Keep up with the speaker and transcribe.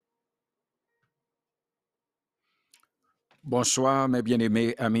Bonsoir, mes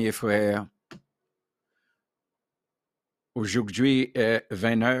bien-aimés amis et frères. Aujourd'hui est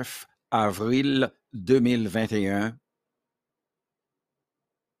 29 avril 2021.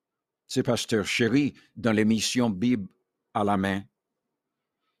 C'est Pasteur Chéri dans l'émission Bible à la main.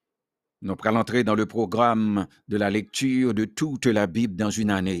 Nous allons entrer dans le programme de la lecture de toute la Bible dans une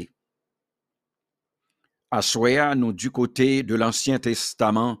année. Assoya nous du côté de l'Ancien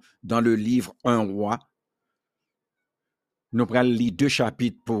Testament dans le livre 1 roi. Nous allons lire 2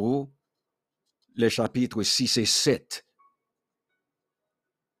 chapitres pour vous, les chapitres 6 et 7.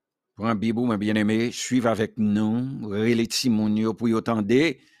 Pour un bibou, mes bien-aimés, suivez avec nous, relais Timonio pour y entendre,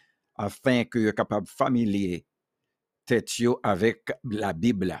 afin que vous capable familier tête avec la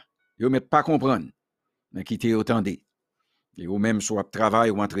Bible. Vous ne pas comprendre, mais qui t'y entendre. Et vous même soit travail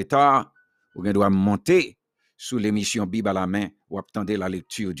ou entre tard, vous doit monter sous l'émission Bible à la main ou attendre la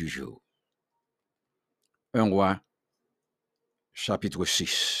lecture du jour. 1 roi, chapitre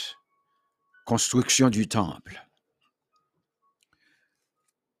 6. Construction du temple.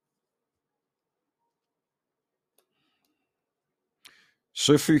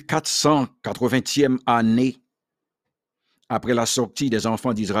 Ce fut 480e année après la sortie des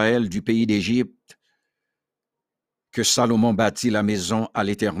enfants d'Israël du pays d'Égypte que Salomon bâtit la maison à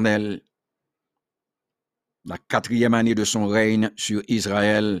l'Éternel, la 4e année de son règne sur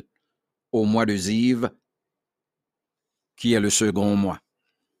Israël, au mois de Ziv, qui est le second mois.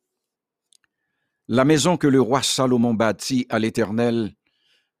 La maison que le roi Salomon bâtit à l'Éternel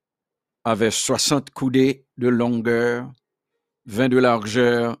avait 60 coudées de longueur, 20 de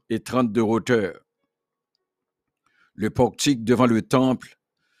largeur et 30 de hauteur. Le portique devant le temple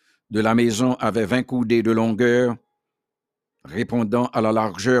de la maison avait 20 coudées de longueur, répondant à la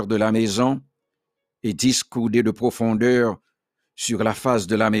largeur de la maison, et 10 coudées de profondeur sur la face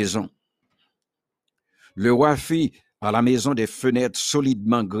de la maison. Le roi fit à la maison des fenêtres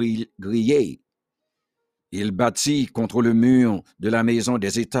solidement grillées. Il bâtit contre le mur de la maison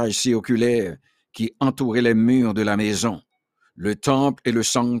des étages circulaires qui entouraient les murs de la maison, le temple et le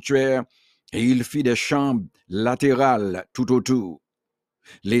sanctuaire, et il fit des chambres latérales tout autour.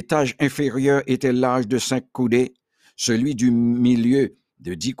 L'étage inférieur était large de 5 coudées, celui du milieu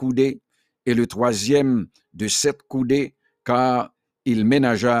de 10 coudées, et le troisième de 7 coudées, car il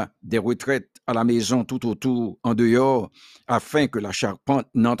ménagea des retraites à la maison tout autour, en dehors, afin que la charpente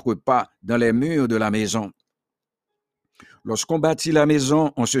n'entre pas dans les murs de la maison. Lorsqu'on bâtit la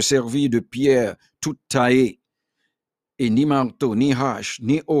maison, on se servit de pierres toutes taillées, et ni marteau, ni hache,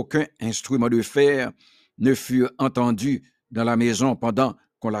 ni aucun instrument de fer ne furent entendus dans la maison pendant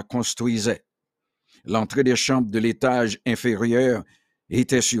qu'on la construisait. L'entrée des chambres de l'étage inférieur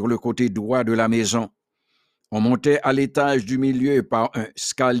était sur le côté droit de la maison. On montait à l'étage du milieu par un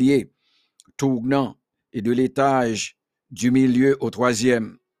escalier tournant et de l'étage du milieu au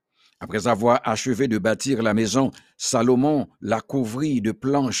troisième. Après avoir achevé de bâtir la maison, Salomon la couvrit de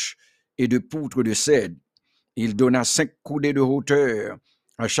planches et de poutres de cèdre. Il donna 5 coudées de hauteur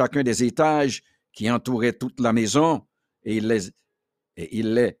à chacun des étages qui entouraient toute la maison, et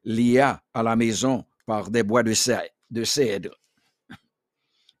il les lia à la maison par des bois de cèdre.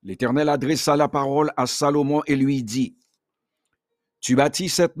 L'Éternel adressa la parole à Salomon et lui dit, « Tu bâtis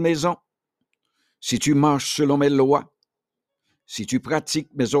cette maison, si tu marches selon mes lois, si tu pratiques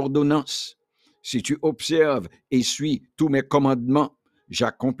mes ordonnances, si tu observes et suis tous mes commandements,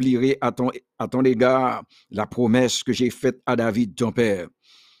 j'accomplirai à ton égard la promesse que j'ai faite à David ton père.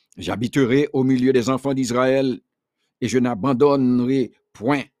 J'habiterai au milieu des enfants d'Israël et je n'abandonnerai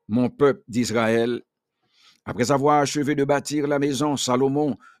point mon peuple d'Israël. » Après avoir achevé de bâtir la maison,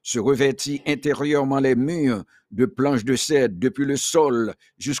 Salomon se revêtit intérieurement les murs de planches de cèdre depuis le sol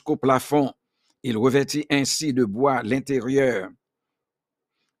jusqu'au plafond. Il revêtit ainsi de bois l'intérieur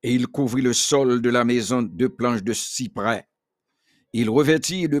et il couvrit le sol de la maison de planches de cyprès. Il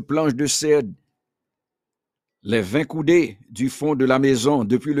revêtit de planches de cèdre les 20 coudées du fond de la maison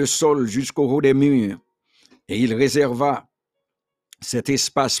depuis le sol jusqu'au haut des murs, et il réserva cet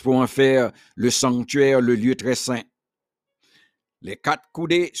espace pour en faire le sanctuaire, le lieu très saint. Les 4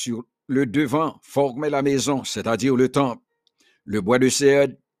 coudées sur le devant formaient la maison, c'est-à-dire le temple. Le bois de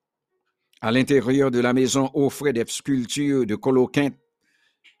cèdre à l'intérieur de la maison offrait des sculptures de coloquintes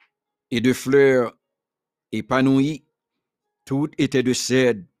et de fleurs épanouies. Tout était de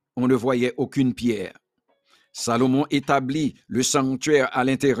cèdre, on ne voyait aucune pierre. Salomon établit le sanctuaire à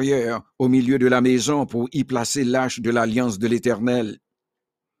l'intérieur, au milieu de la maison, pour y placer l'arche de l'alliance de l'Éternel.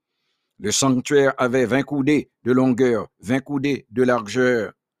 Le sanctuaire avait 20 coudées de longueur, 20 coudées de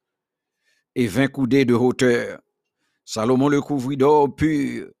largeur et 20 coudées de hauteur. Salomon le couvrit d'or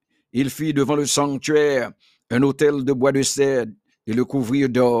pur. Il fit devant le sanctuaire un autel de bois de cèdre et le couvrit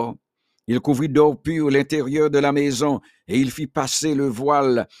d'or. Il couvrit d'or pur l'intérieur de la maison et il fit passer le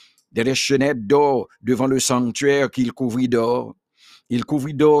voile des chaînettes d'or devant le sanctuaire qu'il couvrit d'or. Il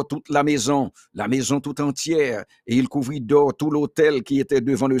couvrit d'or toute la maison tout entière, et il couvrit d'or tout l'autel qui était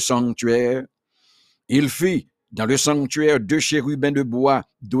devant le sanctuaire. Il fit dans le sanctuaire 2 chérubins de bois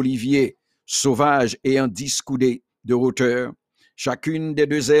d'olivier sauvage ayant 10 coudées de hauteur. Chacune des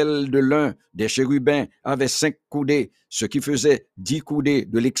 2 ailes de l'un des chérubins avait 5 coudées, ce qui faisait 10 coudées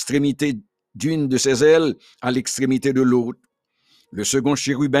de l'extrémité d'une de ses ailes à l'extrémité de l'autre. Le second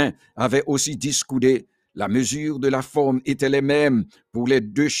chérubin avait aussi 10 coudées. La mesure de la forme était les mêmes pour les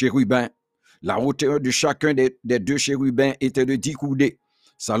 2 chérubins. La hauteur de chacun des 2 chérubins était de 10 coudées.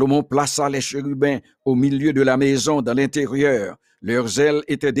 Salomon plaça les chérubins au milieu de la maison dans l'intérieur. Leurs ailes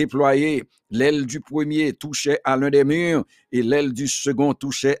étaient déployées. L'aile du premier touchait à l'un des murs et l'aile du second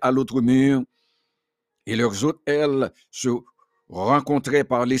touchait à l'autre mur. Et leurs autres ailes se rencontraient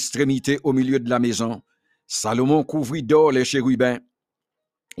par l'extrémité au milieu de la maison. Salomon couvrit d'or les chérubins.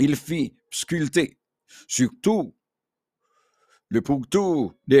 Il fit sculpter sur tout le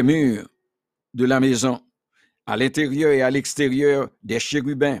pourtour des murs de la maison, à l'intérieur et à l'extérieur, des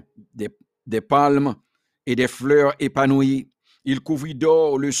chérubins, des palmes et des fleurs épanouies. Il couvrit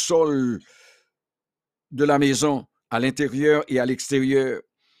d'or le sol de la maison, à l'intérieur et à l'extérieur.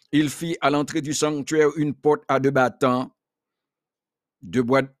 Il fit à l'entrée du sanctuaire une porte à 2 battants de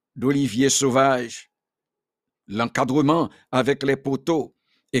bois d'olivier sauvage. L'encadrement avec les poteaux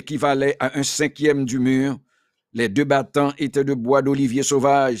équivalait à 1/5 du mur. Les 2 battants étaient de bois d'olivier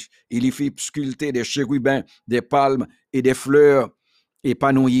sauvage. Il y fit sculpter des chérubins, des palmes et des fleurs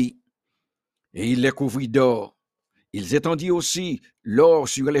épanouies. Et il les couvrit d'or. Il étendit aussi l'or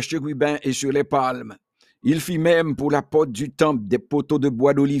sur les chérubins et sur les palmes. Il fit même pour la porte du temple des poteaux de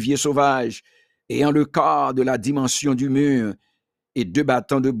bois d'olivier sauvage, ayant le quart de la dimension du mur, et 2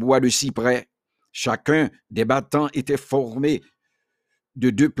 battants de bois de cyprès. Chacun des battants était formé de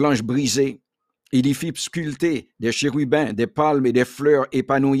 2 planches brisées. Il y fit sculpter des chérubins, des palmes et des fleurs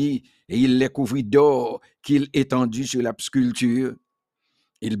épanouies, et il les couvrit d'or qu'il étendit sur la sculpture.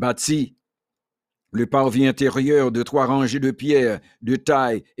 Il bâtit le parvis intérieur de 3 rangées de pierres de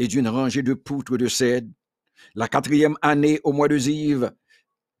taille et d'une rangée de poutres de cèdre. La 4e année, au mois de Ziv,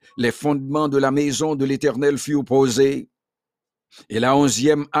 les fondements de la maison de l'Éternel furent posés. Et la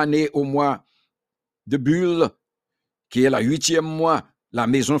 11e année, au mois de Bul, qui est la 8e mois, la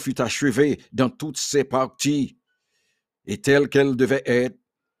maison fut achevée dans toutes ses parties, et telle qu'elle devait être,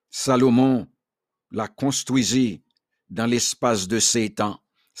 Salomon la construisit dans l'espace de 7 ans.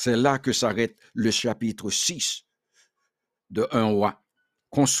 C'est là que s'arrête le chapitre 6 de 1 roi.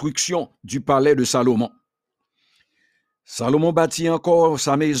 Construction du palais de Salomon. Salomon bâtit encore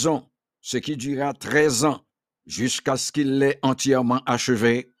sa maison, ce qui dura 13 ans, jusqu'à ce qu'il l'ait entièrement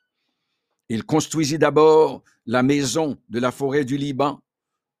achevée. Il construisit d'abord la maison de la forêt du Liban,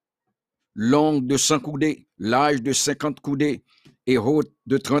 longue de 100 coudées, large de 50 coudées et haute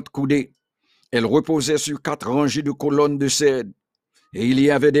de 30 coudées. Elle reposait sur 4 rangées de colonnes de cèdre, et il y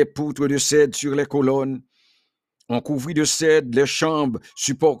avait des poutres de cèdre sur les colonnes. On couvrit de cèdre les chambres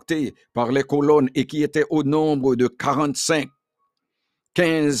supportées par les colonnes et qui étaient au nombre de 45,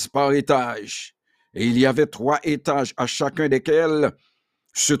 15 par étage. Et il y avait 3 étages à chacun desquels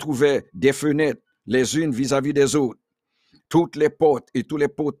se trouvaient des fenêtres, les unes vis-à-vis des autres. Toutes les portes et tous les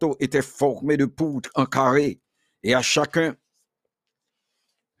poteaux étaient formés de poutres en carré, et à chacun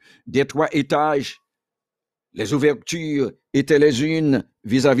des 3 étages, les ouvertures étaient les unes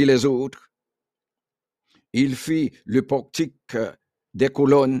vis-à-vis les autres. Il fit le portique des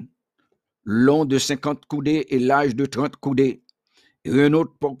colonnes, long de 50 coudées et large de 30 coudées, et un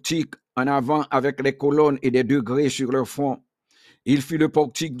autre portique en avant avec les colonnes et des degrés sur leur fond. Il fit le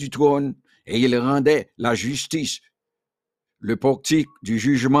portique du trône, et il rendait la justice, le portique du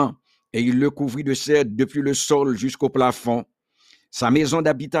jugement, et il le couvrit de cèdre depuis le sol jusqu'au plafond. Sa maison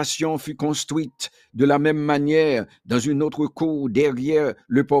d'habitation fut construite de la même manière dans une autre cour derrière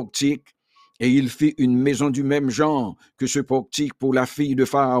le portique, et il fit une maison du même genre que ce portique pour la fille de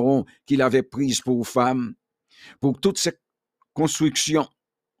Pharaon qu'il avait prise pour femme. Pour toute cette construction,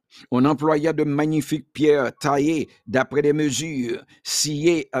 on employa de magnifiques pierres taillées d'après des mesures,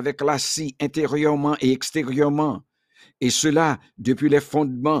 sciées avec la scie intérieurement et extérieurement, et cela depuis les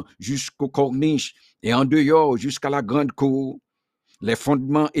fondements jusqu'aux corniches et en dehors jusqu'à la grande cour. Les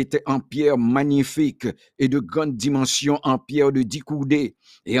fondements étaient en pierre magnifique et de grande dimension, en pierre de 10 coudées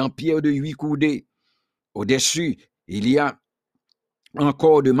et en pierre de 8 coudées. Au-dessus, il y a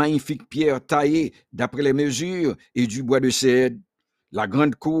encore de magnifiques pierres taillées d'après les mesures et du bois de cèdre. La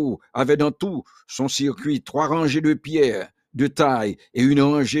grande cour avait dans tout son circuit 3 rangées de pierres de taille et une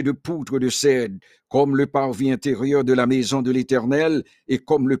rangée de poutres de cèdre, comme le parvis intérieur de la maison de l'Éternel et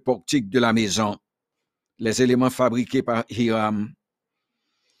comme le portique de la maison. Les éléments fabriqués par Hiram.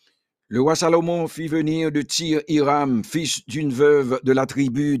 Le roi Salomon fit venir de Tyr Hiram, fils d'une veuve de la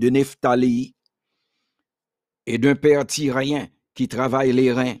tribu de Nephtali et d'un père tyrien qui travaille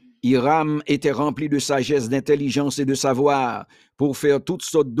les reins. Hiram était rempli de sagesse, d'intelligence et de savoir pour faire toutes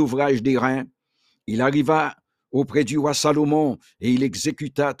sortes d'ouvrages des reins. Il arriva auprès du roi Salomon et il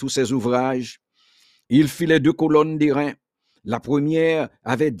exécuta tous ses ouvrages. Il fit les 2 colonnes d'airain. La première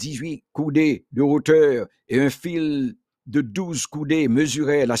avait 18 coudées de hauteur et un fil de 12 coudées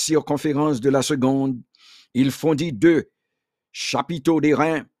mesurait la circonférence de la seconde. Il fondit 2 chapiteaux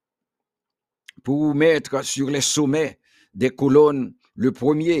d'airain pour mettre sur les sommets des colonnes. Le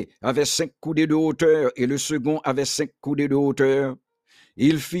premier avait 5 coudées de hauteur et le second avait 5 coudées de hauteur.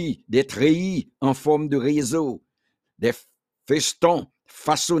 Il fit des treillis en forme de réseau, des festons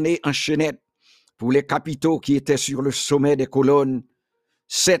façonnés en chaînettes pour les capiteaux qui étaient sur le sommet des colonnes,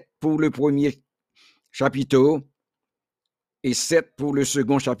 7 pour le premier chapiteau et 7 pour le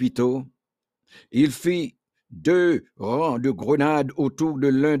second chapiteau. Il fit 2 rangs de grenades autour de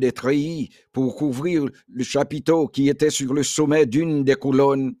l'un des treillis pour couvrir le chapiteau qui était sur le sommet d'une des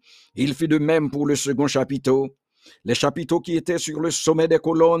colonnes. Il fit de même pour le second chapiteau. Les chapiteaux qui étaient sur le sommet des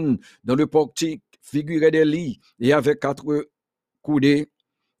colonnes dans le portique figuraient des lits et avaient 4 coudées.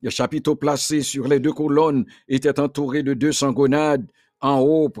 Les chapiteaux placés sur les 2 colonnes étaient entourés de 200 grenades en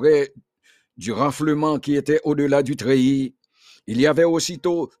haut près du renflement qui était au-delà du treillis. Il y avait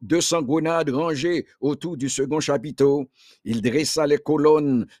aussitôt 200 grenades rangées autour du second chapiteau. Il dressa les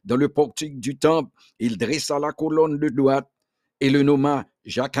colonnes dans le portique du temple. Il dressa la colonne de droite et le nomma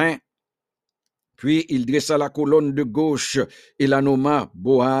Jachin. Puis il dressa la colonne de gauche et la nomma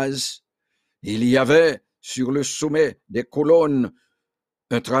Boaz. Il y avait sur le sommet des colonnes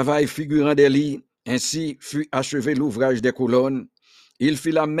un travail figurant des lits. Ainsi fut achevé l'ouvrage des colonnes. Il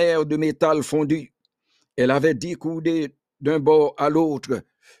fit la mer de métal fondu. Elle avait 10 coudées d'un bord à l'autre,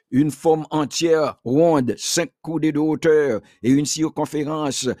 une forme entière ronde, 5 coudées de hauteur et une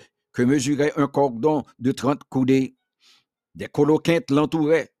circonférence que mesurait un cordon de 30 coudées. Des coloquintes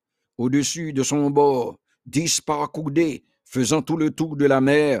l'entouraient au-dessus de son bord, 10 par coudée, faisant tout le tour de la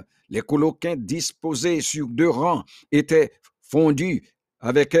mer. Les coloquintes disposées sur 2 rangs étaient fondues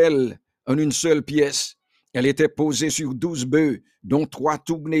avec elle en une seule pièce. Elle était posée sur 12 bœufs, dont 3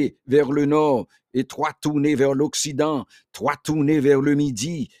 tournés vers le nord et 3 tournés vers l'Occident, 3 tournés vers le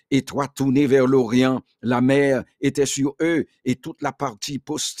midi et 3 tournés vers l'Orient. La mer était sur eux et toute la partie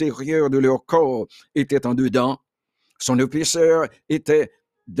postérieure de leur corps était en dedans. Son épaisseur était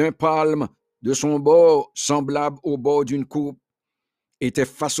d'un palme, de son bord semblable au bord d'une coupe, était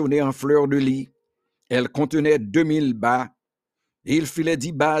façonnée en fleurs de lis. Elle contenait 2000 bas. Il fit les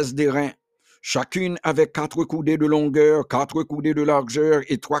 10 bases d'airain. Chacune avait 4 coudées de longueur, 4 coudées de largeur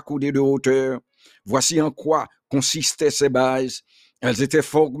et 3 coudées de hauteur. Voici en quoi consistaient ces bases. Elles étaient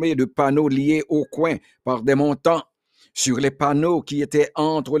formées de panneaux liés au coin par des montants. Sur les panneaux qui étaient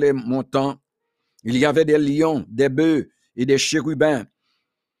entre les montants, il y avait des lions, des bœufs et des chérubins.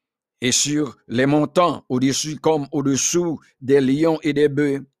 Et sur les montants, au-dessus comme au-dessous des lions et des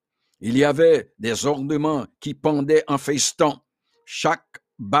bœufs, il y avait des ornements qui pendaient en feston. Chaque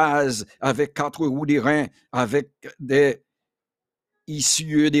base avait 4 roues d'airain avec des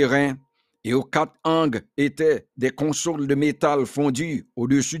issues d'airain. Et aux 4 angles étaient des consoles de métal fondu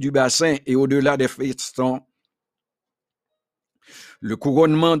au-dessus du bassin et au-delà des festons. Le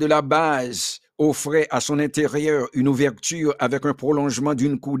couronnement de la base offrait à son intérieur une ouverture avec un prolongement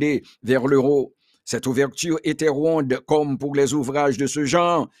d'une coudée vers le haut. Cette ouverture était ronde comme pour les ouvrages de ce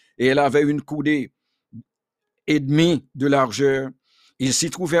genre et elle avait une coudée et demie de largeur. Il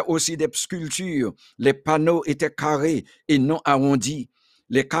s'y trouvait aussi des sculptures. Les panneaux étaient carrés et non arrondis.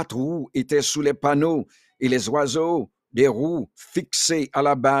 Les 4 roues étaient sous les panneaux et les oiseaux des roues fixées à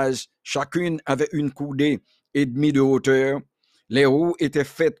la base. Chacune avait une coudée et demie de hauteur. Les roues étaient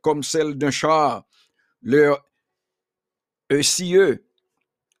faites comme celles d'un char. Leurs essieux,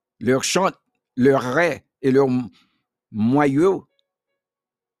 leurs chantes, leurs raies et leurs moyaux,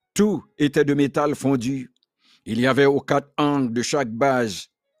 tout était de métal fondu. Il y avait aux 4 angles de chaque base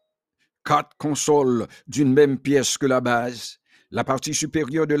 4 consoles d'une même pièce que la base. La partie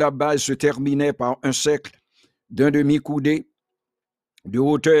supérieure de la base se terminait par un cercle d'un demi-coudée de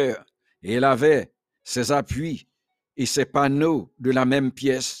hauteur et elle avait ses appuis et ses panneaux de la même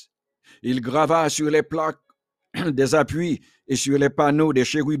pièce. Il grava sur les plaques des appuis et sur les panneaux des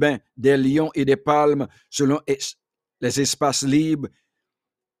chérubins, des lions et des palmes selon les espaces libres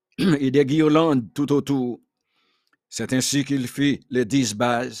et des guirlandes tout autour. C'est ainsi qu'il fit les 10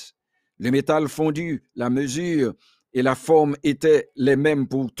 bases. Le métal fondu, la mesure et la forme étaient les mêmes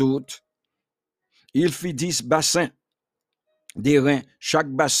pour toutes. Il fit 10 bassins d'airain. Chaque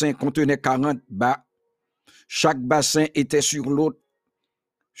bassin contenait 40 bas. Chaque bassin était sur l'autre,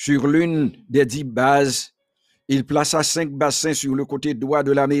 sur l'une des 10 bases. Il plaça 5 bassins sur le côté droit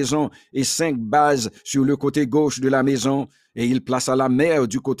de la maison et 5 bases sur le côté gauche de la maison, et il plaça la mer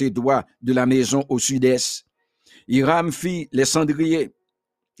du côté droit de la maison au sud-est. Hiram fit les cendriers,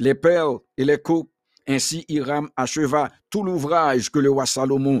 les perles et les coupes. Ainsi Hiram acheva tout l'ouvrage que le roi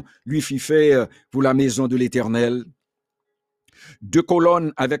Salomon lui fit faire pour la maison de l'Éternel. 2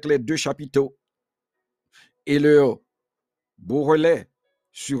 colonnes avec les 2 chapiteaux et leurs bourrelets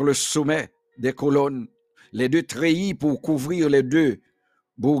sur le sommet des colonnes, les 2 treillis pour couvrir les 2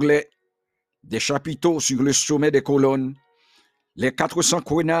 bourrelets, des chapiteaux sur le sommet des colonnes, les 400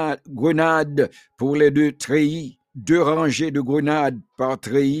 grenades pour les 2 treillis, 2 rangées de grenades par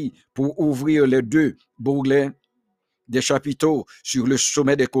treillis pour ouvrir les 2 bourrelets, des chapiteaux sur le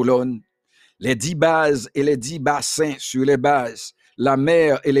sommet des colonnes, les 10 bases et les 10 bassins sur les bases, la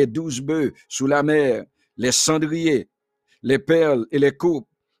mer et les 12 bœufs sous la mer, les cendriers, les perles et les coupes,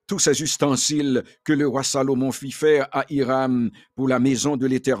 tous ces ustensiles que le roi Salomon fit faire à Hiram pour la maison de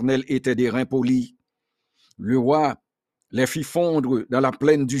l'Éternel étaient des reins polis. Le roi les fit fondre dans la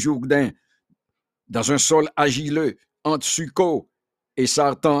plaine du Jourdain, dans un sol agileux, entre Succo et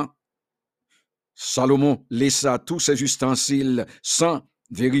Sartan. Salomon laissa tous ces ustensiles sans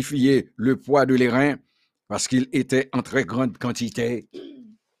vérifier le poids de l'airain, parce qu'ils étaient en très grande quantité.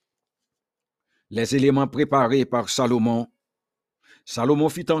 Les éléments préparés par Salomon. Salomon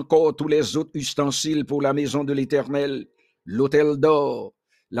fit encore tous les autres ustensiles pour la maison de l'Éternel, l'autel d'or,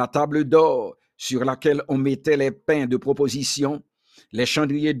 la table d'or sur laquelle on mettait les pains de proposition, les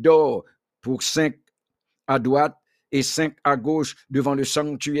chandeliers d'or pour 5 à droite et 5 à gauche devant le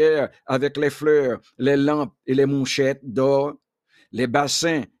sanctuaire avec les fleurs, les lampes et les mouchettes d'or, les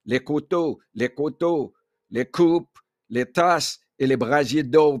bassins, les coteaux, les coupes, les tasses et les brasiers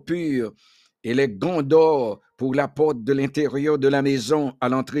d'or pur, et les gonds d'or pour la porte de l'intérieur de la maison à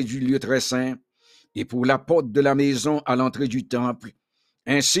l'entrée du lieu très saint, et pour la porte de la maison à l'entrée du temple.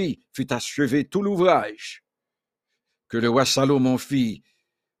 Ainsi fut achevé tout l'ouvrage que le roi Salomon fit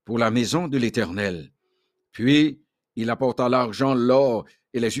pour la maison de l'Éternel. Puis il apporta l'argent, l'or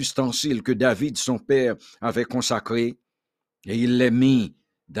et les ustensiles que David, son père, avait consacrés, et il les mit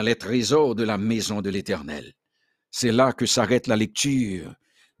dans les trésors de la maison de l'Éternel. C'est là que s'arrête la lecture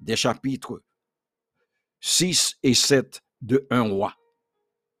des chapitres 6 et 7 de 1 roi.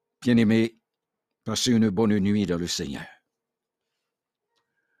 Bien-aimés, passez une bonne nuit dans le Seigneur.